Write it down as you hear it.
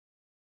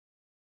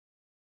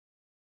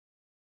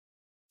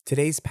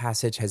Today's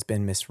passage has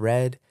been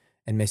misread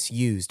and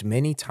misused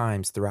many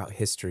times throughout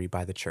history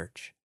by the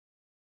church.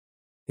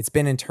 It's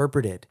been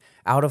interpreted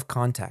out of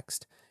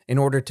context in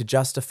order to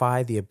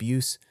justify the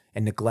abuse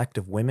and neglect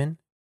of women,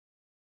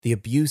 the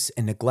abuse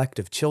and neglect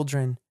of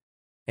children,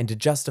 and to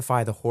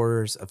justify the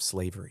horrors of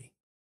slavery.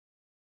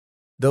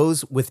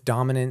 Those with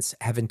dominance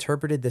have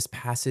interpreted this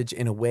passage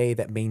in a way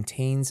that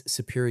maintains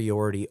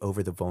superiority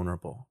over the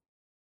vulnerable.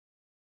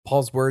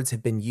 Paul's words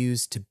have been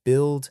used to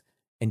build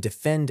and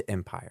defend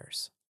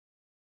empires.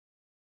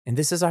 And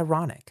this is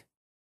ironic,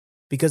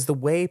 because the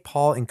way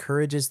Paul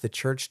encourages the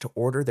church to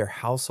order their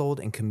household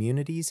and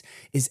communities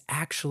is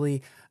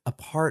actually a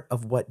part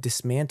of what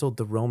dismantled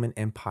the Roman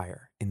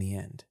Empire in the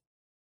end.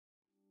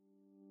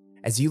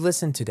 As you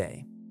listen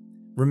today,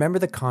 remember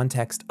the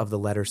context of the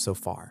letter so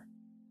far.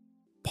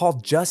 Paul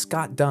just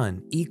got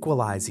done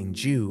equalizing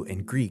Jew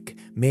and Greek,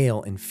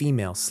 male and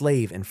female,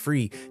 slave and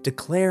free,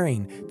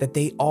 declaring that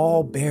they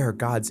all bear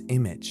God's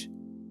image.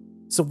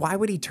 So why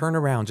would he turn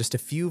around just a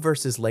few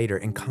verses later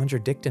and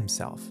contradict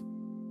himself?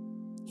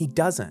 He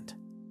doesn't.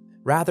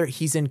 Rather,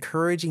 he's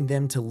encouraging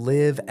them to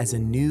live as a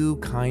new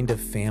kind of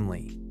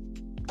family,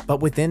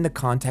 but within the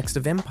context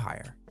of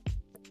empire,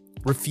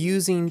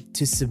 refusing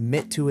to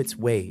submit to its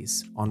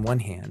ways on one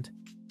hand,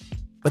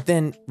 but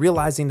then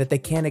realizing that they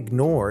can't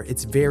ignore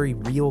its very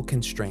real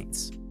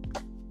constraints.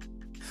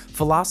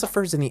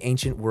 Philosophers in the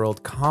ancient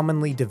world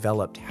commonly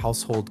developed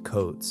household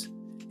codes,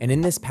 and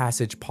in this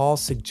passage, Paul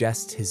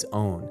suggests his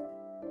own.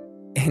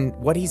 And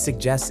what he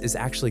suggests is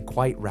actually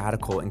quite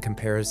radical in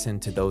comparison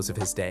to those of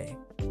his day.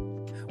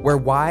 Where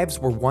wives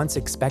were once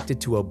expected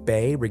to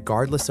obey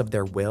regardless of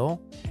their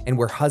will, and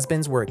where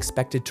husbands were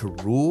expected to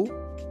rule,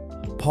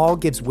 Paul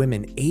gives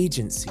women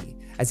agency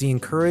as he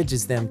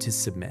encourages them to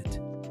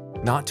submit,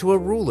 not to a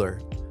ruler,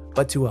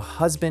 but to a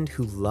husband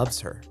who loves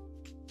her.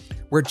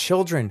 Where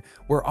children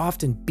were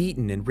often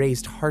beaten and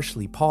raised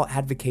harshly, Paul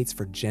advocates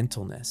for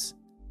gentleness.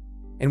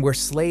 And where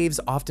slaves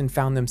often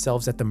found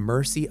themselves at the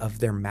mercy of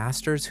their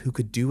masters who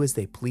could do as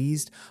they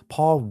pleased,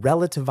 Paul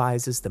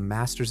relativizes the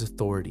master's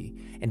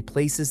authority and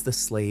places the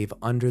slave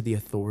under the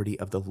authority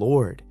of the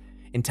Lord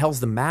and tells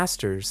the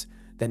masters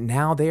that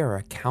now they are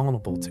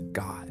accountable to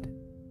God.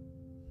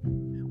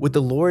 With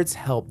the Lord's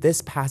help,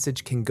 this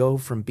passage can go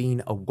from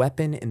being a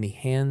weapon in the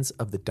hands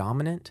of the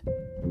dominant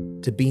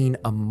to being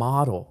a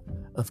model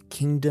of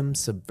kingdom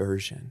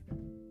subversion.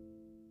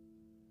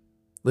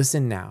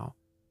 Listen now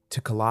to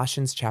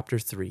Colossians chapter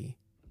 3,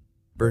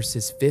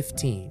 verses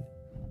 15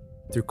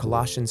 through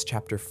Colossians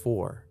chapter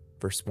 4,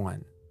 verse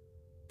 1,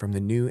 from the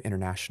New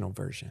International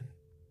Version.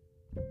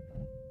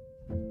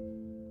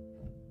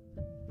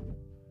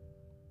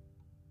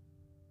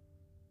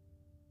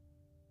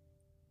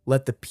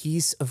 Let the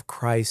peace of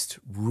Christ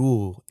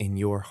rule in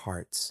your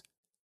hearts,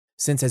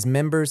 since as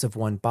members of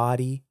one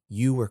body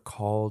you were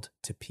called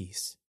to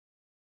peace,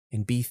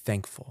 and be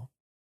thankful.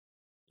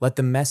 Let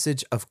the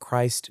message of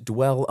Christ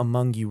dwell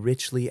among you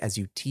richly as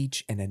you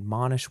teach and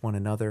admonish one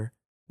another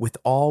with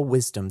all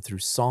wisdom through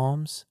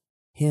psalms,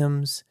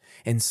 hymns,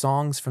 and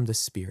songs from the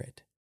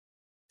Spirit,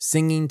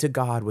 singing to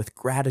God with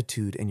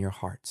gratitude in your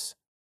hearts.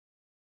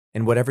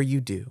 And whatever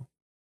you do,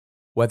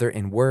 whether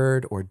in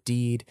word or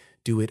deed,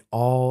 do it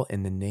all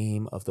in the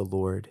name of the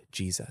Lord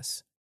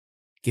Jesus,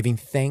 giving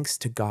thanks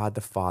to God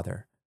the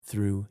Father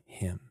through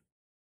him.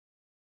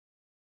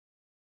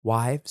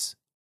 Wives,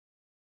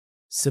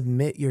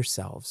 submit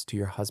yourselves to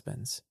your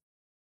husbands,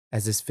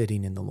 as is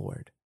fitting in the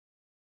Lord.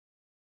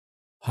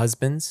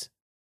 Husbands,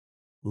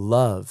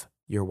 love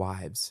your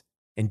wives,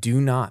 and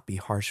do not be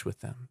harsh with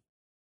them.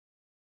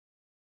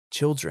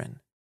 Children,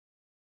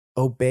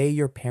 obey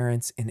your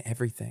parents in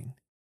everything,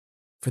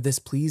 for this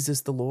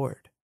pleases the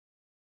Lord.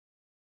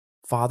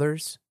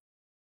 Fathers,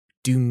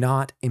 do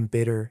not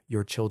embitter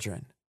your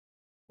children,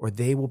 or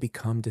they will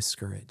become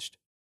discouraged.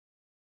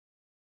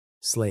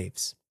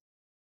 Slaves,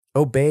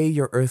 obey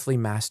your earthly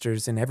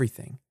masters in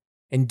everything,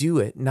 and do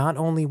it not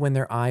only when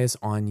their eye is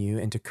on you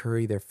and to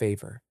curry their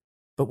favor,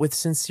 but with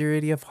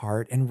sincerity of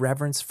heart and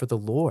reverence for the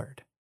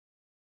Lord.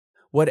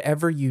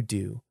 Whatever you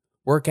do,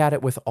 work at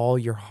it with all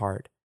your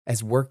heart,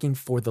 as working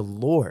for the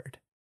Lord,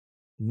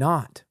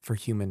 not for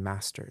human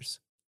masters,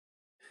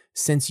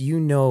 since you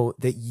know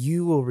that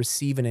you will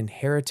receive an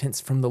inheritance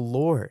from the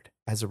Lord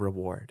as a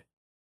reward.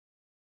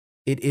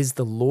 It is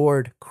the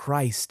Lord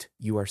Christ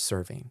you are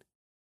serving.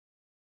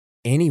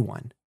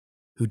 Anyone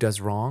who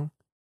does wrong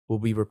will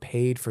be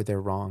repaid for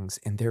their wrongs,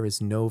 and there is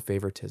no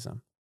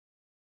favoritism.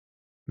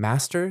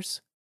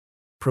 Masters,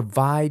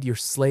 provide your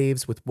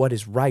slaves with what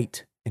is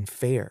right and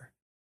fair,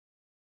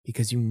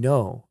 because you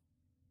know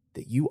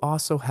that you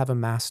also have a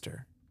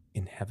master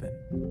in heaven.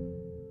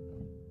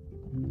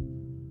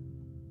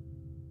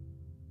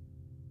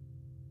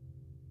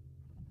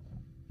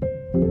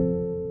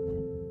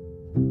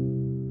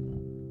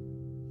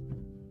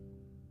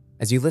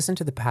 As you listen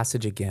to the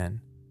passage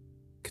again,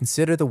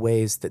 consider the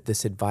ways that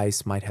this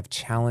advice might have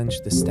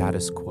challenged the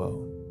status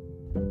quo.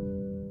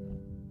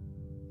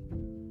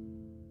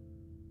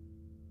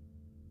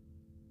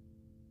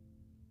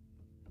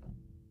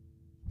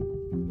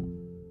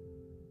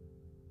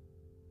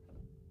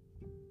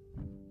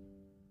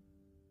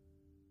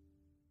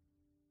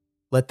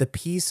 Let the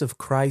peace of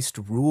Christ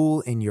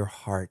rule in your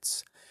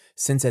hearts,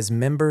 since as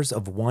members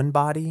of one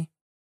body,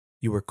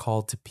 you were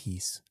called to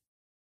peace.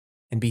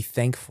 And be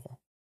thankful.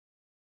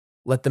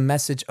 Let the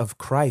message of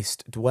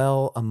Christ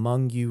dwell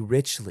among you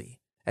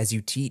richly as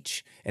you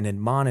teach and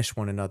admonish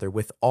one another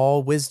with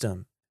all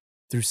wisdom,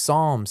 through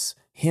psalms,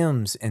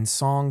 hymns, and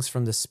songs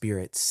from the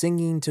Spirit,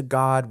 singing to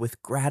God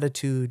with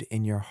gratitude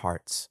in your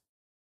hearts.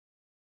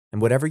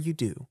 And whatever you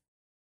do,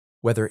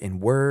 whether in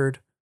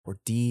word or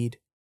deed,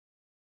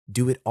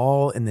 do it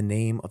all in the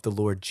name of the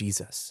Lord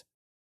Jesus,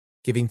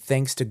 giving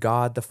thanks to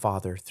God the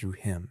Father through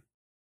him.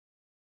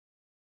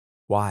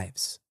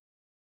 Wives,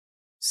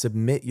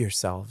 submit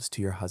yourselves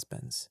to your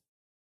husbands,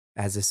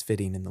 as is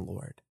fitting in the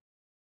Lord.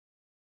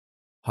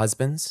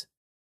 Husbands,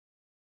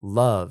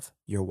 love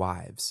your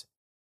wives,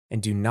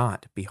 and do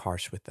not be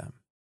harsh with them.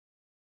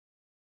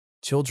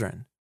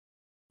 Children,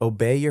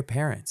 obey your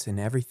parents in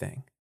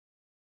everything,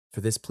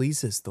 for this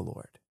pleases the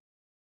Lord.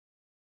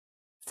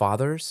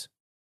 Fathers,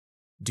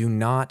 do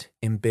not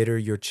embitter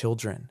your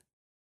children,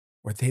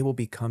 or they will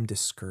become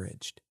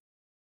discouraged.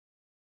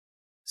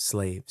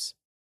 Slaves,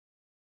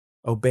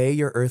 obey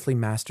your earthly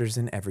masters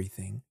in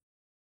everything,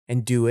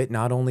 and do it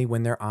not only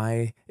when their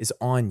eye is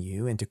on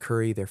you and to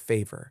curry their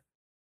favor,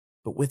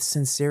 but with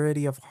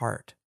sincerity of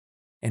heart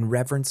and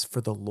reverence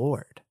for the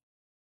Lord.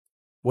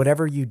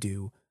 Whatever you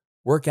do,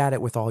 work at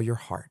it with all your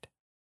heart,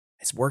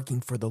 as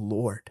working for the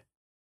Lord,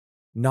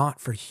 not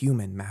for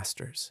human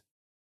masters,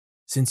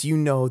 since you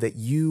know that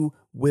you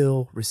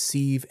will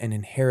receive an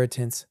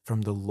inheritance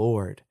from the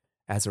Lord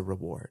as a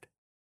reward.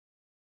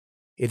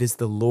 It is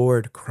the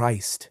Lord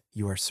Christ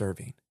you are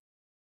serving.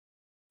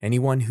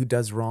 Anyone who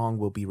does wrong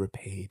will be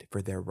repaid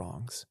for their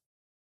wrongs,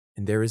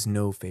 and there is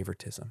no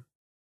favoritism.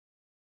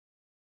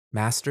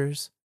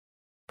 Masters,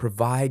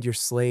 provide your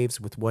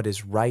slaves with what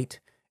is right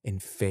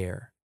and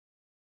fair,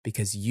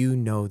 because you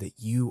know that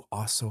you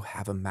also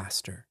have a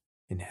master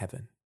in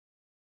heaven.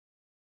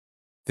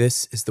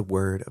 This is the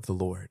word of the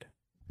Lord.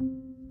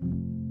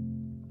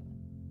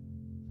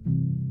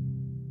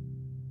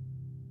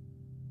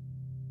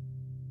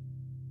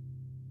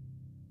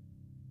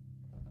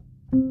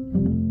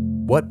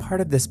 What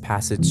part of this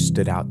passage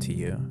stood out to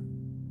you?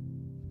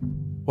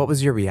 What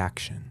was your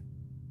reaction?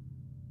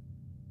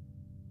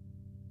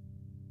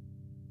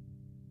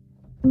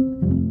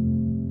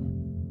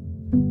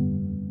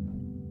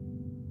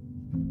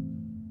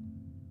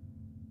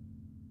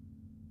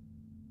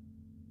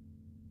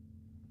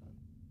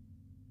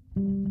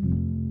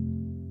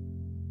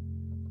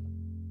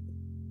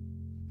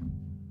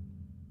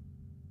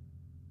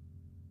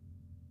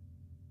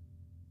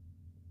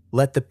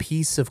 Let the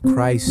peace of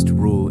Christ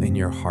rule in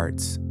your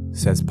hearts,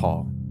 says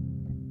Paul.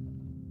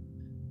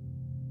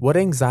 What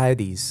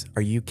anxieties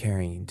are you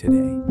carrying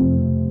today?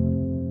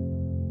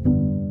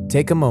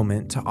 Take a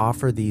moment to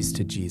offer these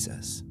to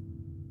Jesus,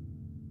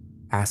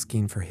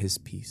 asking for his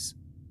peace.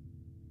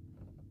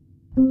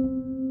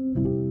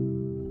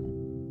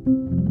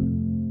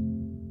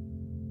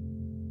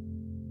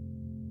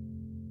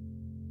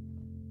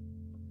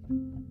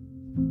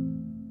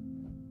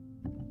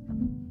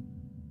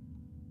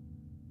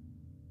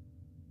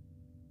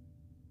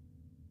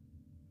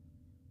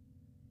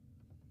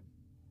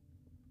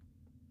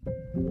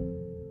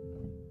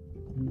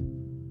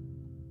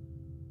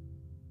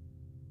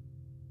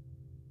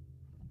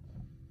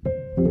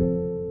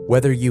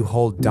 Whether you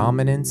hold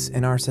dominance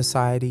in our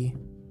society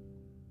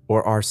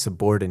or are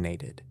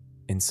subordinated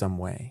in some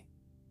way,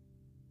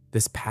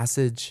 this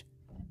passage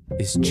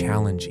is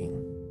challenging.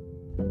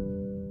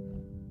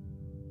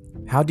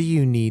 How do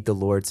you need the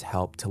Lord's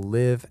help to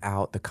live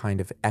out the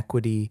kind of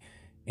equity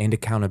and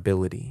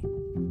accountability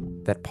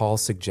that Paul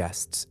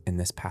suggests in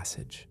this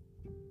passage?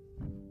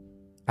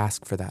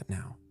 Ask for that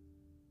now.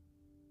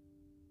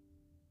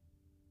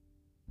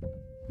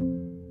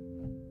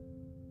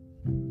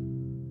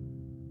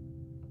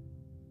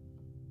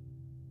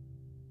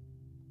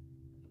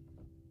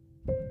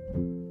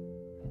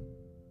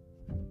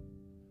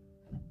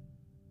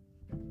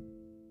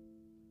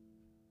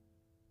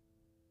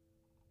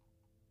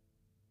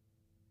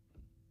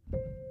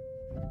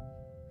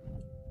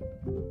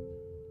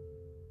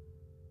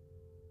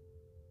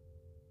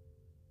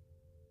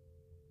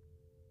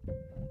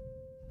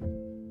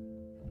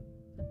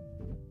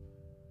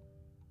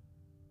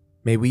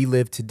 May we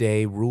live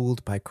today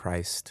ruled by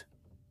Christ,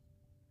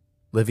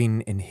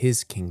 living in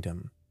his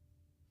kingdom,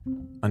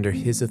 under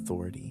his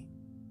authority,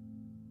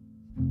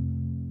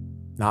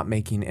 not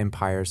making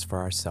empires for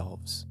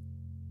ourselves.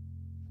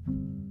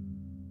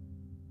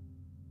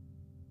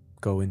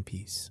 Go in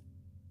peace.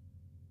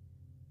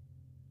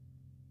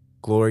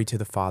 Glory to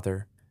the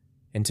Father,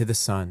 and to the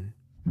Son,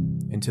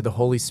 and to the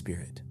Holy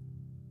Spirit,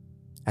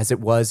 as it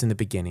was in the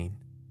beginning,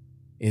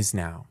 is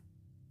now,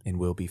 and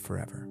will be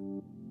forever.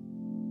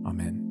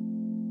 Amen.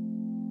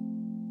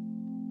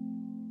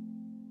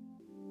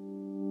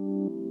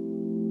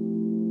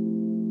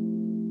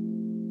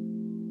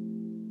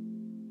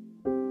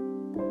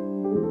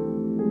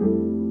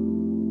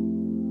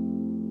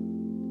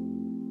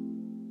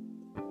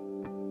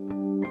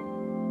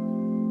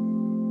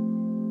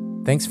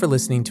 Thanks for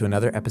listening to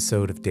another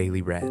episode of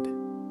Daily Read.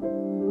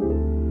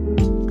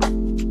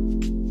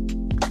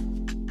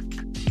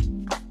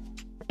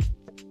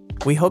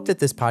 We hope that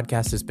this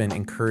podcast has been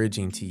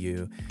encouraging to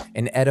you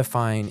and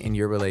edifying in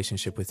your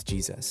relationship with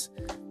Jesus.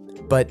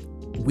 But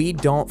we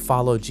don't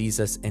follow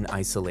Jesus in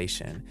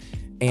isolation.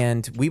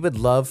 And we would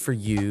love for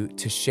you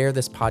to share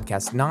this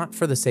podcast, not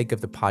for the sake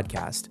of the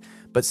podcast,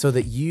 but so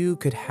that you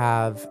could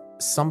have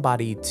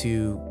somebody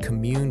to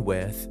commune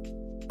with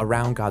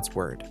around God's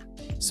word.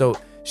 So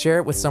share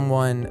it with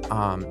someone,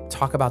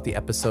 talk about the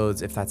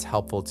episodes if that's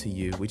helpful to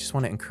you. We just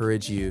want to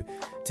encourage you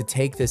to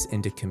take this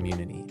into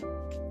community.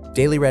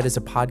 Daily Read is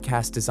a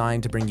podcast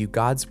designed to bring you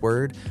God's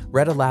word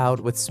read aloud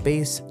with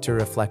space to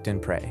reflect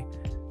and pray.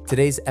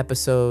 Today's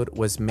episode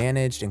was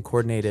managed and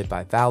coordinated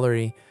by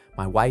Valerie,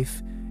 my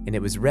wife, and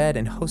it was read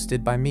and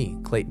hosted by me,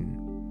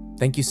 Clayton.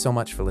 Thank you so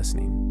much for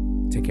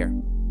listening. Take care.